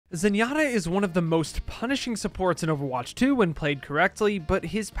Zenyatta is one of the most punishing supports in Overwatch 2 when played correctly, but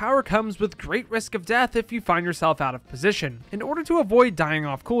his power comes with great risk of death if you find yourself out of position. In order to avoid dying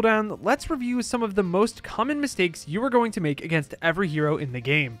off cooldown, let's review some of the most common mistakes you are going to make against every hero in the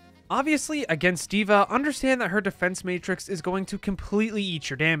game. Obviously, against D.va, understand that her defense matrix is going to completely eat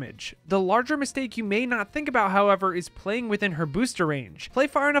your damage. The larger mistake you may not think about, however, is playing within her booster range. Play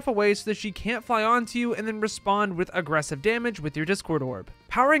far enough away so that she can't fly onto you and then respond with aggressive damage with your Discord orb.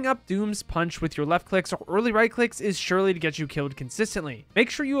 Powering up Doom's punch with your left clicks or early right clicks is surely to get you killed consistently. Make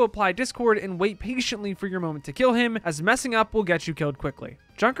sure you apply Discord and wait patiently for your moment to kill him, as messing up will get you killed quickly.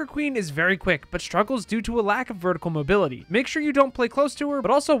 Junkerqueen is very quick, but struggles due to a lack of vertical mobility. Make sure you don't play close to her, but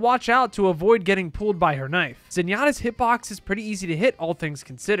also watch out to avoid getting pulled by her knife. Zenyatta's hitbox is pretty easy to hit, all things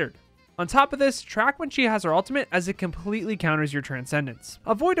considered. On top of this, track when she has her ultimate, as it completely counters your transcendence.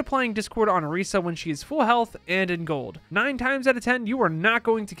 Avoid applying Discord on Orisa when she is full health and in gold. 9 times out of 10, you are not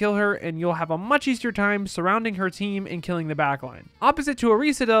going to kill her, and you'll have a much easier time surrounding her team and killing the backline. Opposite to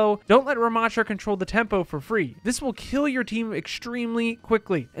Orisa though, don't let Ramattra control the tempo for free. This will kill your team extremely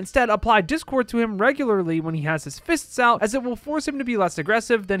quickly. Instead, apply Discord to him regularly when he has his fists out, as it will force him to be less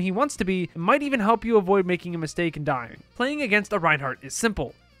aggressive than he wants to be, and might even help you avoid making a mistake and dying. Playing against a Reinhardt is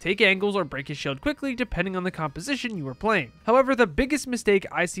simple. Take angles or break his shield quickly depending on the composition you are playing. However, the biggest mistake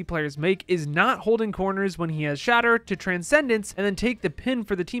I see players make is not holding corners when he has Shatter to Transcendence and then take the pin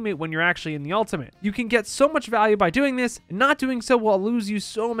for the teammate when you're actually in the ultimate. You can get so much value by doing this, and not doing so will lose you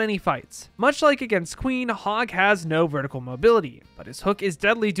so many fights. Much like against Queen, Hog has no vertical mobility, but his hook is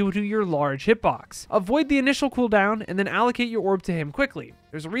deadly due to your large hitbox. Avoid the initial cooldown and then allocate your orb to him quickly.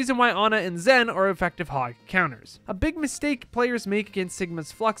 There's a reason why Ana and Zen are effective Hog counters. A big mistake players make against Sigma's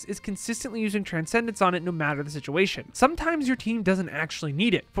Flux is consistently using Transcendence on it no matter the situation. Sometimes your team doesn't actually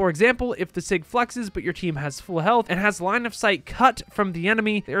need it. For example, if the Sig flexes but your team has full health and has line of sight cut from the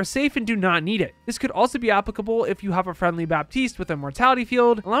enemy, they are safe and do not need it. This could also be applicable if you have a friendly Baptiste with a mortality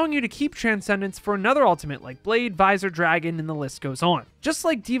field, allowing you to keep Transcendence for another ultimate like Blade, Visor, Dragon, and the list goes on. Just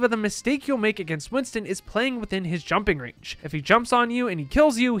like D.va, the mistake you'll make against Winston is playing within his jumping range. If he jumps on you and he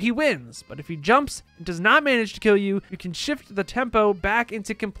kills you, he wins. But if he jumps and does not manage to kill you, you can shift the tempo back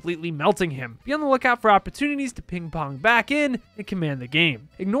into completely melting him. Be on the lookout for opportunities to ping pong back in and command the game.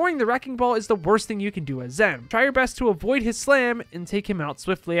 Ignoring the Wreckingball is the worst thing you can do as Zen. Try your best to avoid his slam and take him out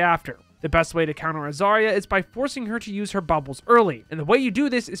swiftly after. The best way to counter a Zarya is by forcing her to use her bubbles early, and the way you do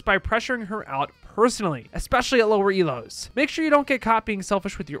this is by pressuring her out personally, especially at lower elos. Make sure you don't get caught being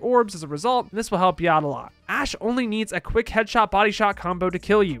selfish with your orbs as a result, and this will help you out a lot. Ashe only needs a quick headshot body shot combo to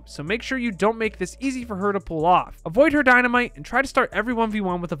kill you, so make sure you don't make this easy for her to pull off. Avoid her dynamite and try to start every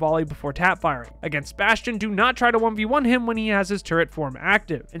 1v1 with a volley before tap firing. Against Bastion, do not try to 1v1 him when he has his turret form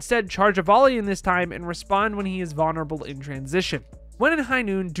active. Instead, charge a volley in this time and respond when he is vulnerable in transition. When in high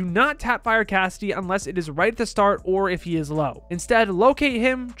noon, do not tap fire Cassidy unless it is right at the start or if he is low. Instead, locate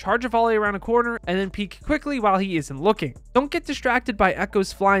him, charge a volley around a corner, and then peek quickly while he isn't looking. Don't get distracted by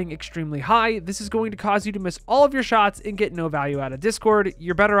echoes flying extremely high. This is going to cause you to miss all of your shots and get no value out of Discord.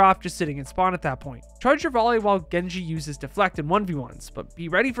 You're better off just sitting in spawn at that point. Charge your volley while Genji uses deflect in 1v1s, but be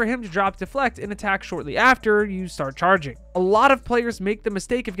ready for him to drop deflect and attack shortly after you start charging. A lot of players make the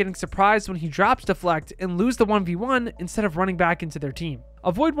mistake of getting surprised when he drops deflect and lose the 1v1 instead of running back into their team.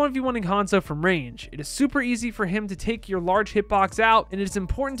 Avoid 1v1ing Hanzo from range. It is super easy for him to take your large hitbox out, and it is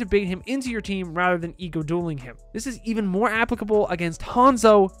important to bait him into your team rather than ego dueling him. This is even more applicable against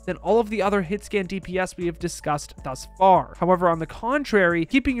Hanzo than all of the other hit scan DPS we have discussed thus far. However, on the contrary,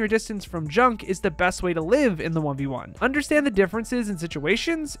 keeping your distance from Junk is the best way to live in the 1v1. Understand the differences in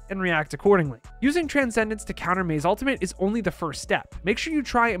situations and react accordingly. Using Transcendence to counter Mei's ultimate is only the first step. Make sure you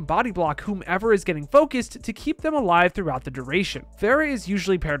try and body block whomever is getting focused to keep them alive throughout the duration. Pharah is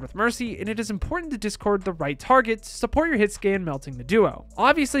usually paired with Mercy, and it is important to discord the right target to support your hit scan melting the duo.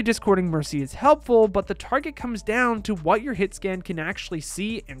 Obviously, discording Mercy is helpful, but the target comes down to what your hit scan can actually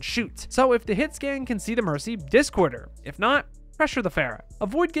see and shoot. So if the hit scan can see the Mercy, discord her. If not, pressure the Pharah.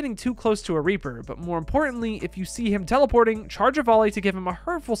 Avoid getting too close to a Reaper, but more importantly, if you see him teleporting, charge a volley to give him a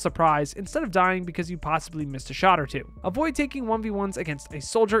hurtful surprise instead of dying because you possibly missed a shot or two. Avoid taking 1v1s against a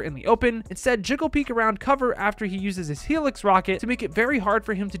soldier in the open. Instead, jiggle peek around cover after he uses his Helix rocket to make it very hard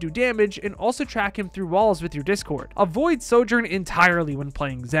for him to do damage, and also track him through walls with your Discord. Avoid Sojourn entirely when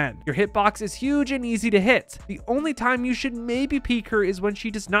playing Zen. Your hitbox is huge and easy to hit. The only time you should maybe peek her is when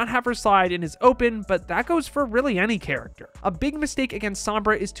she does not have her side and is open, but that goes for really any character. A big big mistake against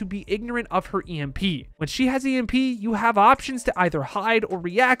Sombra is to be ignorant of her EMP. When she has EMP, you have options to either hide or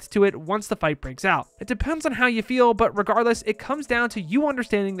react to it once the fight breaks out. It depends on how you feel, but regardless, it comes down to you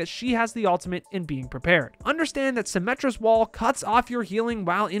understanding that she has the ultimate and being prepared. Understand that Symmetra's wall cuts off your healing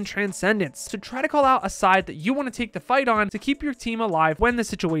while in Transcendence, so try to call out a side that you want to take the fight on to keep your team alive when the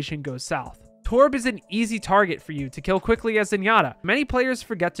situation goes south. Torb is an easy target for you to kill quickly as Zenyatta. Many players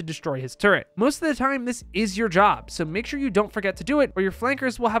forget to destroy his turret. Most of the time, this is your job, so make sure you don't forget to do it, or your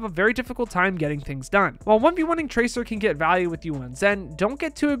flankers will have a very difficult time getting things done. While 1v1ing Tracer can get value with you on Zen, don't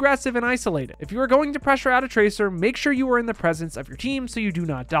get too aggressive and isolated. If you are going to pressure out a Tracer, make sure you are in the presence of your team so you do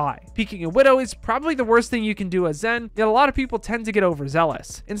not die. Peeking a Widow is probably the worst thing you can do as Zen, yet a lot of people tend to get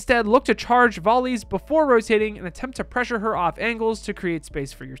overzealous. Instead, look to charge volleys before rotating and attempt to pressure her off angles to create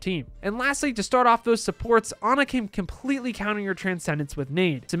space for your team. And lastly, to start off those supports, Ana can completely counter your Transcendence with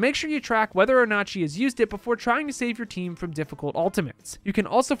Nade, so make sure you track whether or not she has used it before trying to save your team from difficult ultimates. You can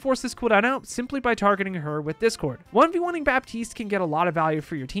also force this cooldown out simply by targeting her with Discord. 1v1ing Baptiste can get a lot of value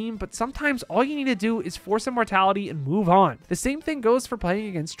for your team, but sometimes all you need to do is force immortality and move on. The same thing goes for playing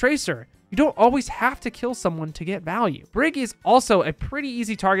against Tracer. You don't always have to kill someone to get value. Brig is also a pretty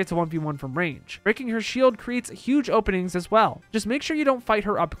easy target to 1v1 from range. Breaking her shield creates huge openings as well. Just make sure you don't fight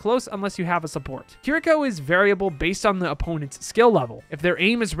her up close unless you have a support. Kiriko is variable based on the opponent's skill level. If their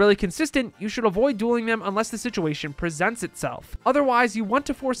aim is really consistent, you should avoid dueling them unless the situation presents itself. Otherwise, you want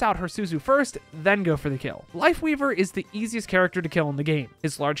to force out her Suzu first, then go for the kill. Lifeweaver is the easiest character to kill in the game.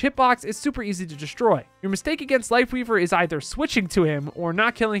 His large hitbox is super easy to destroy. Your mistake against Lifeweaver is either switching to him or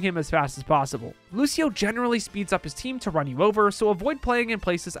not killing him as fast as possible. Lucio generally speeds up his team to run you over, so avoid playing in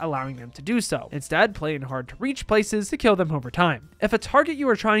places allowing them to do so. Instead, play in hard to reach places to kill them over time. If a target you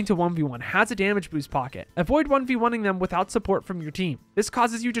are trying to 1v1 has a damage boost pocket, avoid 1v1ing them without support from your team. This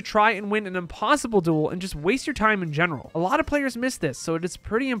causes you to try and win an impossible duel and just waste your time in general. A lot of players miss this, so it is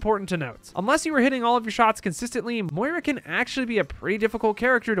pretty important to note. Unless you are hitting all of your shots consistently, Moira can actually be a pretty difficult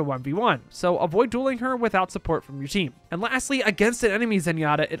character to 1v1, so avoid dueling her without support from your team. And lastly, against an enemy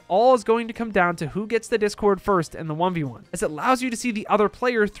Zenyatta, it all is going to come down to who gets the Discord first in the 1v1, as it allows you to see the other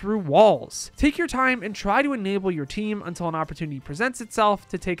player through walls. Take your time and try to enable your team until an opportunity presents itself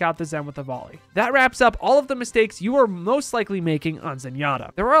to take out the Zen with a volley. That wraps up all of the mistakes you are most likely making on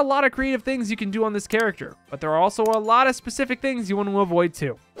Zenyatta. There are a lot of creative things you can do on this character, but there are also a lot of specific things you want to avoid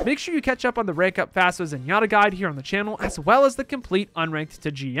too. Make sure you catch up on the Rank Up Fast with Zenyatta guide here on the channel, as well as the complete Unranked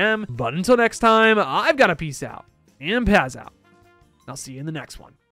to GM. But until next time, I've got to peace out and Paz out. I'll see you in the next one.